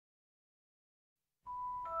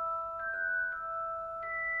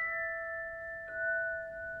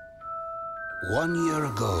1 year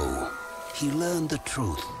ago, he learned the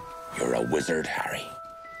truth. You're a wizard, Harry.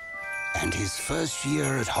 And his first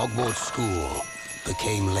year at Hogwarts school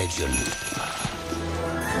became legend.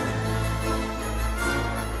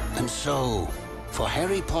 And so, for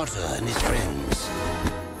Harry Potter and his friends,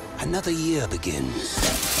 another year begins.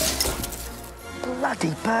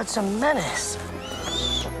 Bloody bird's a menace.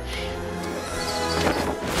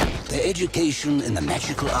 Their education in the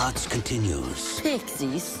magical arts continues.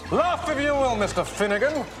 Pixies. Laugh if you will, Mr.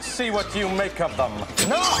 Finnegan. See what you make of them.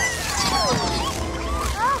 No!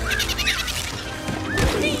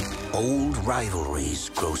 Old rivalries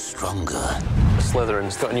grow stronger.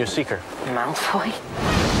 Slytherin's got a new seeker. Malfoy.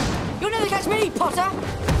 You'll never catch me, Potter!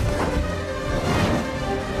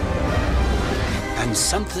 And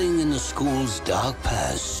something in the school's dark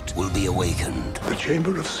past will be awakened. The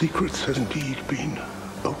Chamber of Secrets has indeed been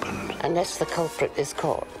opened. Unless the culprit is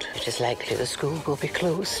caught, it is likely the school will be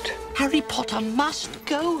closed. Harry Potter must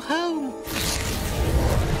go home.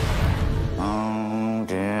 Oh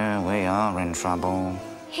dear, we are in trouble.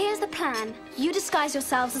 Here's the plan. You disguise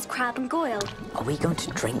yourselves as Crab and Goyle. Are we going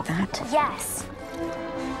to drink that? Yes.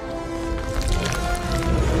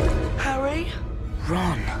 Harry?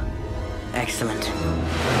 Ron. Excellent.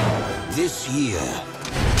 This year,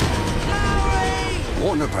 Harry!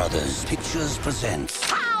 Warner Brothers Pictures presents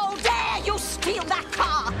How dare you steal that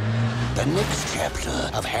car! the next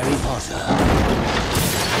chapter of Harry Potter,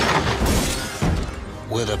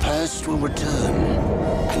 where the past will return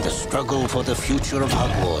and the struggle for the future of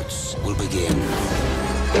Hogwarts will begin.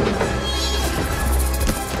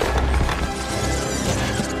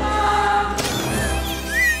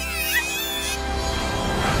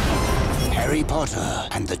 Harry Potter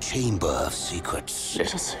and the Chamber of Secrets.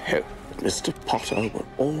 Let us hope that Mr. Potter will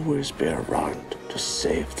always be around to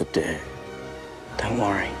save the day. Don't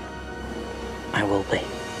worry. I will be.